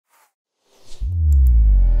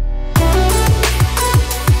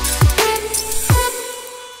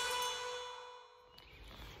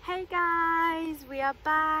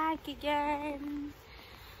back again.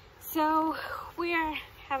 So we are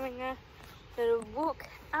having a little walk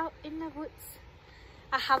out in the woods.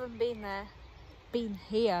 I haven't been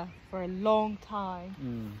here for a long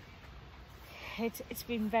time. It's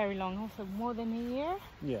been very long, also more than a year.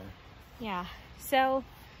 Yeah. So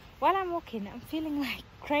while I'm walking, I'm feeling like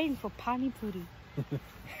craving for Pani Puri.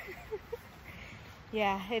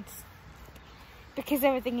 Yeah, it's because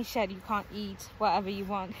everything is shut. You can't eat whatever you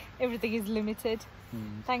want. Everything is limited.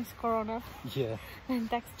 Thanks Corona. Yeah. And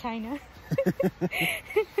thanks China.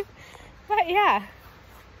 But yeah,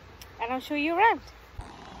 and I'll show you around.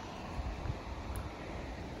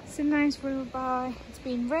 It's a nice river. It's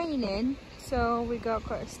been raining, so we got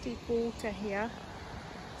quite a steep water here.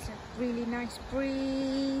 It's a really nice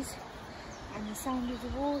breeze and the sound of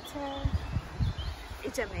the water.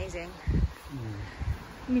 It's amazing.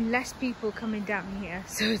 I mean, less people coming down here,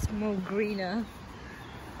 so it's more greener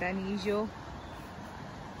than usual.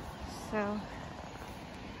 So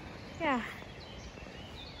yeah,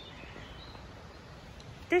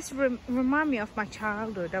 this remind me of my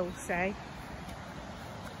childhood, I would say.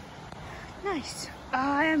 Nice.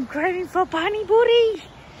 I am craving for Pani Puri.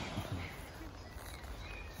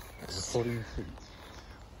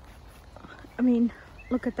 I mean,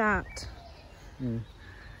 look at that.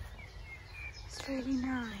 It's really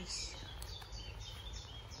nice.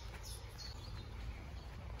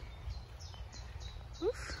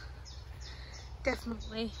 Oof.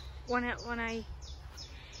 Definitely. When I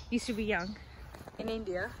used to be young in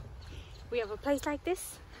India, we have a place like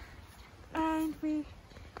this, and you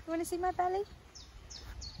want to see my belly?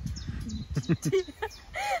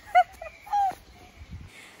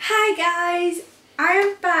 Hi guys, I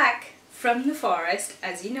am back from the forest.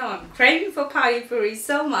 As you know, I'm craving for Pani Puri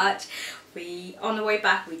so much. On the way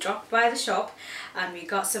back, we dropped by the shop and we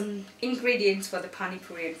got some ingredients for the Pani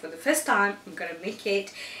Puri, and for the first time I'm gonna make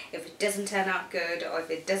it. If it doesn't turn out good or if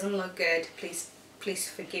it doesn't look good, please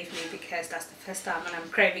forgive me, because that's the first time and I'm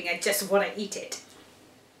craving. I just want to eat it.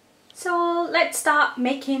 So let's start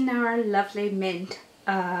making our lovely mint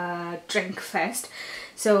drink first.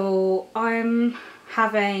 So I'm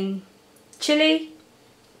having chili,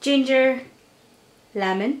 ginger,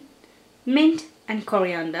 lemon, mint and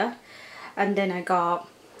coriander, and then I got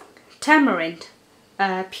tamarind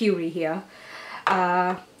puree here.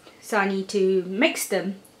 So I need to mix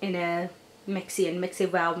them in a mixie and mix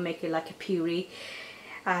it well, make it like a puree,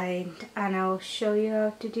 and I'll show you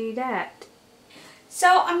how to do that.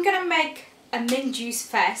 So I'm gonna make a mint juice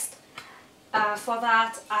first. For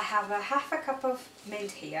that I have half a cup of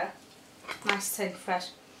mint here, nice and fresh.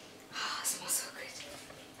 Oh, it smells so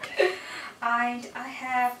good. And I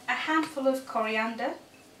have a handful of coriander.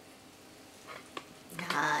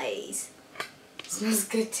 Nice. Smells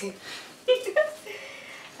good too.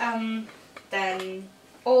 Then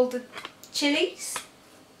all the chilies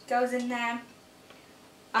goes in there,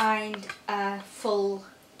 and full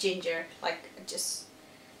ginger, like just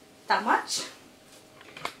that much,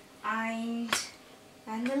 and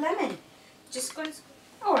the lemon. Just going to.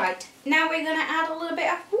 All right. Now we're gonna add a little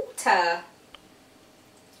bit of water,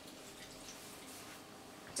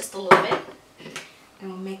 just a little bit, and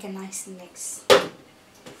we'll make a nice mix.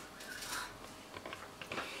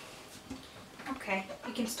 Okay,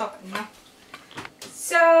 you can stop it now.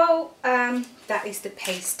 So that is the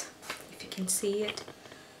paste. If you can see it,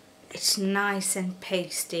 it's nice and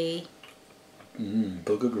pasty.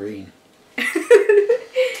 Booger green.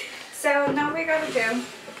 So now we're gonna go.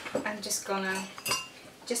 I'm just gonna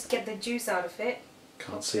get the juice out of it.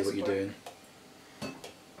 Can't see what you're doing.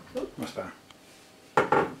 Ooh. That's better.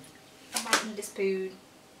 I might need a spoon.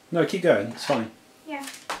 No, keep going. It's fine. Yeah.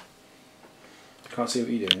 Can't see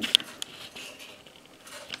what you're doing.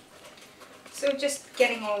 So just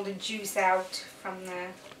getting all the juice out from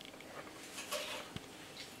the.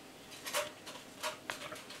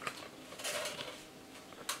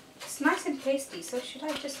 It's nice and pasty, so should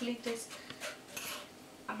I just leave this?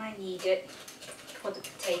 I might need it for the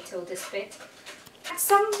potato, this bit. Add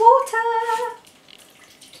some water!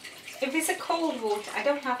 If it's a cold water, I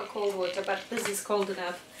don't have a cold water, but this is cold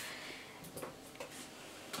enough.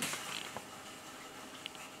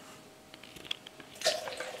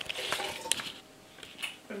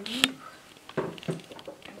 Ooh.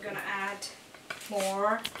 I'm gonna add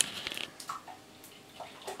more.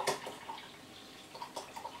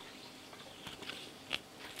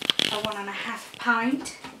 A 1.5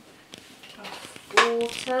 pint of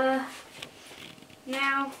water.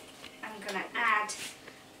 Now I'm gonna add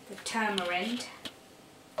the tamarind.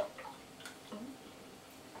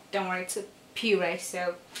 Don't worry, it's a puree,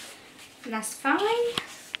 so that's fine.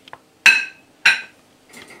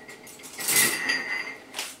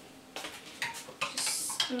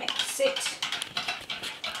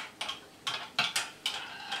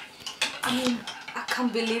 mean, I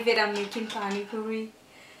can't believe it, I'm making Pani Puri.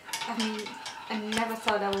 I mean, I never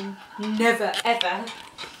thought I would never ever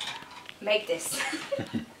make this.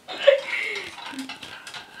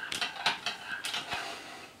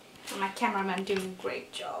 My cameraman doing a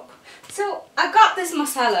great job. So I got this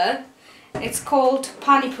masala. It's called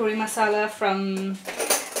Pani Puri masala from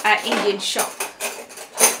an Indian shop.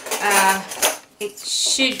 It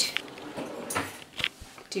should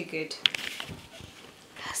do good.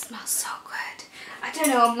 That smells so good. I don't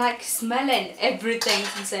know, I'm like smelling everything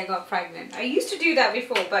since I got pregnant. I used to do that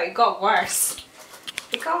before, but it got worse.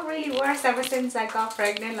 It got really worse ever since I got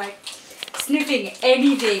pregnant. Like sniffing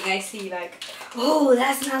anything I see, like, oh,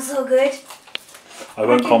 that smells so good. I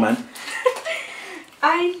won't comment.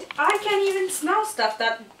 And I can't even smell stuff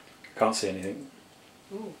that... Can't see anything.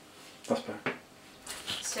 Ooh. That's better.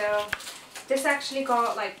 So this actually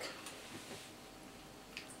got like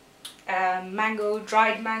mango,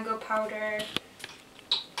 dried mango powder,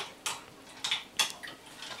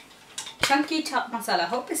 chunky chopped masala. I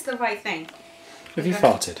hope it's the right thing. Have you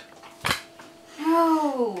farted?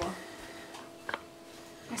 No.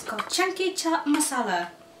 It's called chunky chopped masala.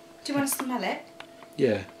 Do you want to smell it?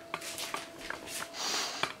 Yeah.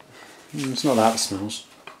 It's not that it smells.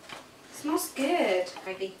 It smells good,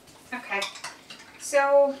 maybe. Okay.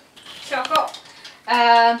 So I've got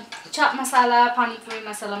chopped masala, pani puri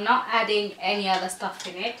masala. I'm not adding any other stuff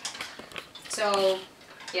in it. So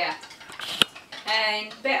yeah,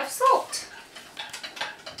 and a bit of salt.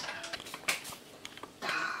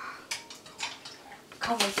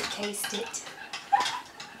 Can't wait to taste it.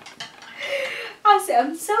 Honestly,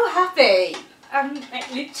 I'm so happy.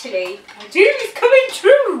 Like, literally, my dream is coming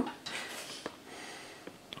true.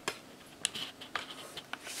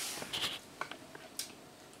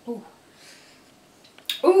 Ooh.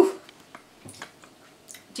 Ooh.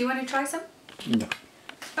 Do you want to try some? No.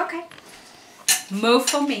 Okay. More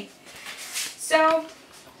for me. So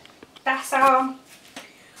that's our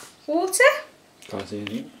water. Can't see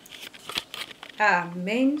anything.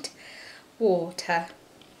 Mint water.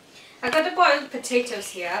 I got the boiled potatoes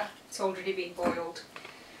here. It's already been boiled.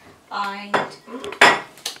 And let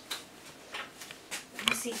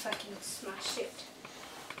me see if I can smash it.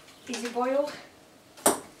 Is it boiled?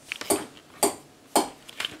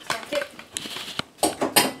 Like it.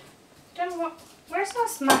 Don't know what. Where's my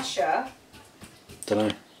smasher? Don't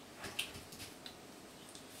know.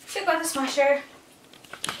 Still got the smasher.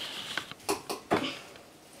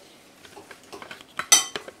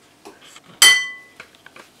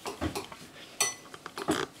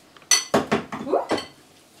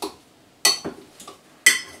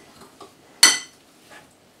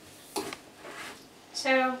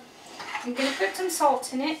 So I'm going to put some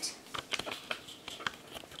salt in it.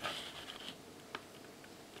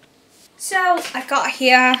 So I got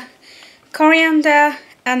here coriander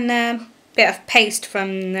and a bit of paste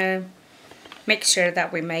from the mixture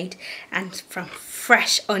that we made, and from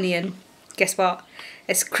fresh onion. Guess what?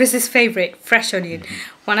 It's Chris's favourite, fresh onion.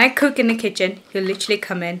 When I cook in the kitchen, he'll literally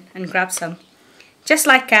come in and grab some. Just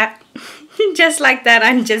like that. Just like that,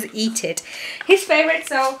 and just eat it. His favourite,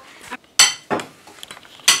 so...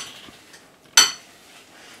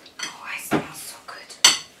 Oh, it smells so good.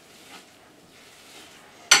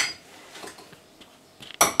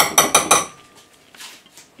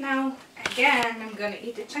 Now, again, I'm going to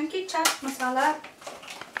eat the chunky chopped masala.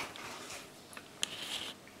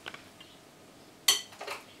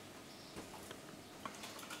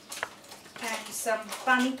 And some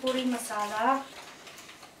Pani Puri masala.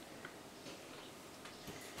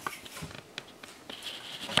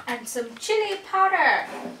 And some chili powder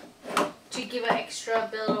to give an extra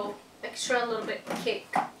little bit kick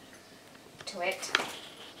to it.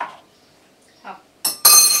 Oh.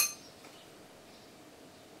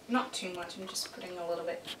 Not too much, I'm just putting a little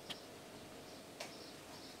bit.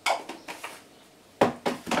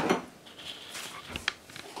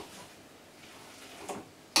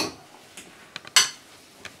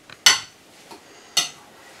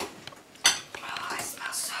 Oh, it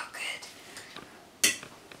smells so good.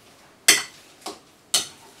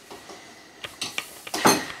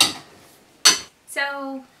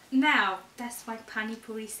 So now that's my Pani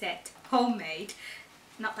Puri set, homemade.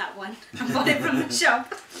 Not that one. I bought it from the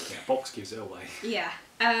shop. Yeah, box gives it away. Yeah.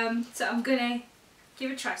 So I'm gonna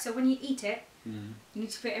give it a try. So when you eat it, you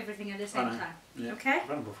need to put everything at the same time. Yeah. Okay? I've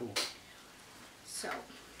done it before. So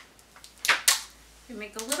you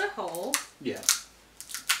make a little hole. Yeah.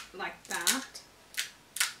 Like that.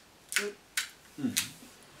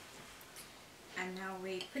 And now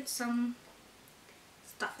we put some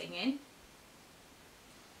stuffing in.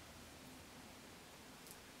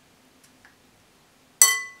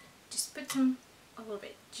 Just put a little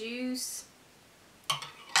bit juice.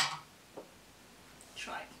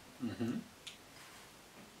 Try. Mm-hmm.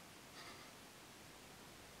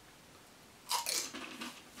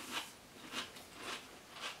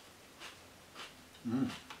 Mm.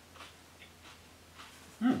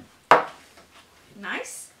 Mm.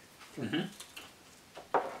 Nice. Mm-hmm.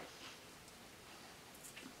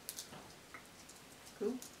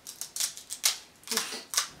 Cool.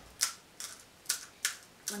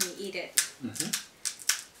 Let me eat it. Mm-hmm.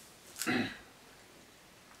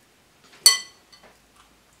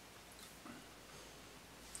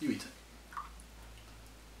 You eat it.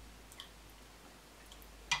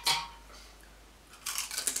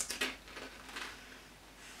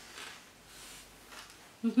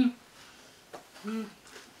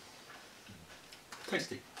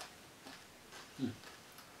 Tasty. Mm.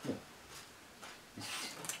 Yeah.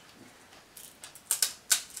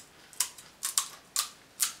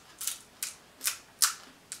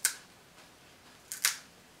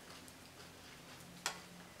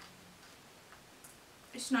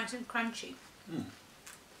 It's nice and crunchy. Mm.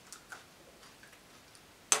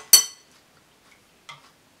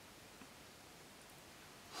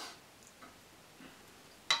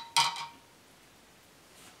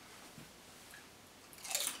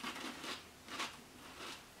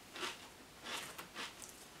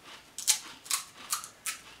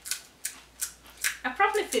 I'll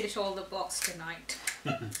probably finish all the box tonight.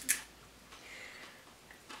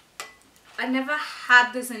 I never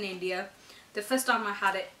had this in India. The first time I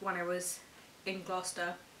had it when I was in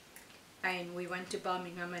Gloucester, and we went to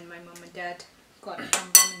Birmingham and my mum and dad got it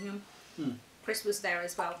from Birmingham. Mm. Chris was there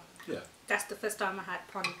as well. Yeah. That's the first time I had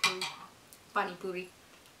Pani Puri. Pani Puri.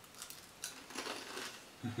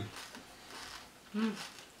 Mm.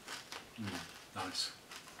 Nice.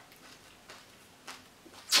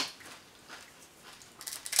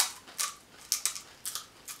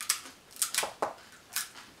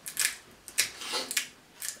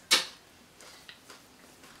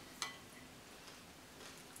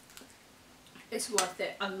 It's worth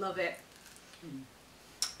it. I love it.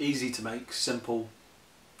 Easy to make, simple,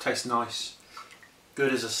 tastes nice,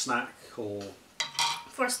 good as a snack or...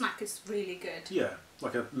 For a snack it's really good. Yeah,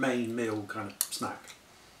 like a main meal kind of snack.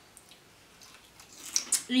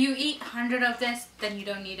 You eat 100 of this, then you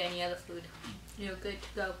don't need any other food. You're good to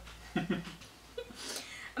go.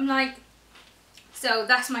 I'm like, so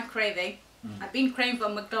that's my craving. I've been craving for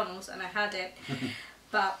McDonald's and I had it.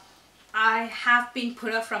 But I have been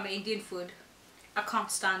put off from Indian food. I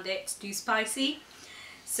can't stand it, it's too spicy.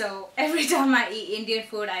 So every time I eat Indian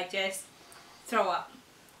food I just throw up.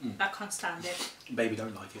 I can't stand it. Baby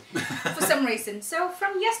don't like it. For some reason. So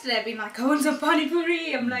from yesterday I've been like, I want some Pani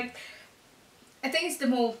Puri. I'm like, I think it's the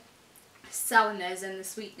more sourness and the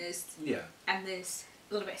sweetness. Yeah. And this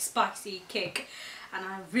little bit spicy kick. And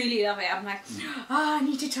I really love it. I'm like, oh, I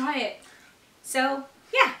need to try it. So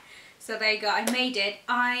yeah. So there you go. I made it.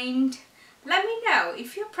 And let me know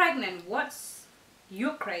if you're pregnant, what's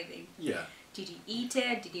your craving? Yeah. Did you eat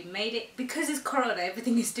it? Did you made it? Because it's Corona,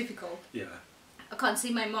 everything is difficult. Yeah. I can't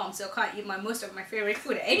see my mom, so I can't eat most of my favorite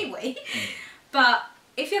food anyway. But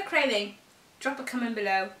if you're craving, drop a comment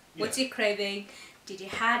below. What's your craving? Did you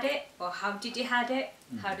had it? Or how did you had it?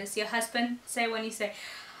 How does your husband say when you say,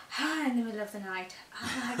 in the middle of the night,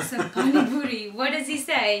 I like some Pani Puri? What does he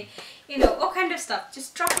say? You know, all kind of stuff.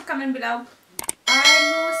 Just drop a comment below.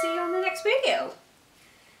 And we'll see you on the next video.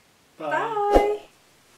 Bye. Bye.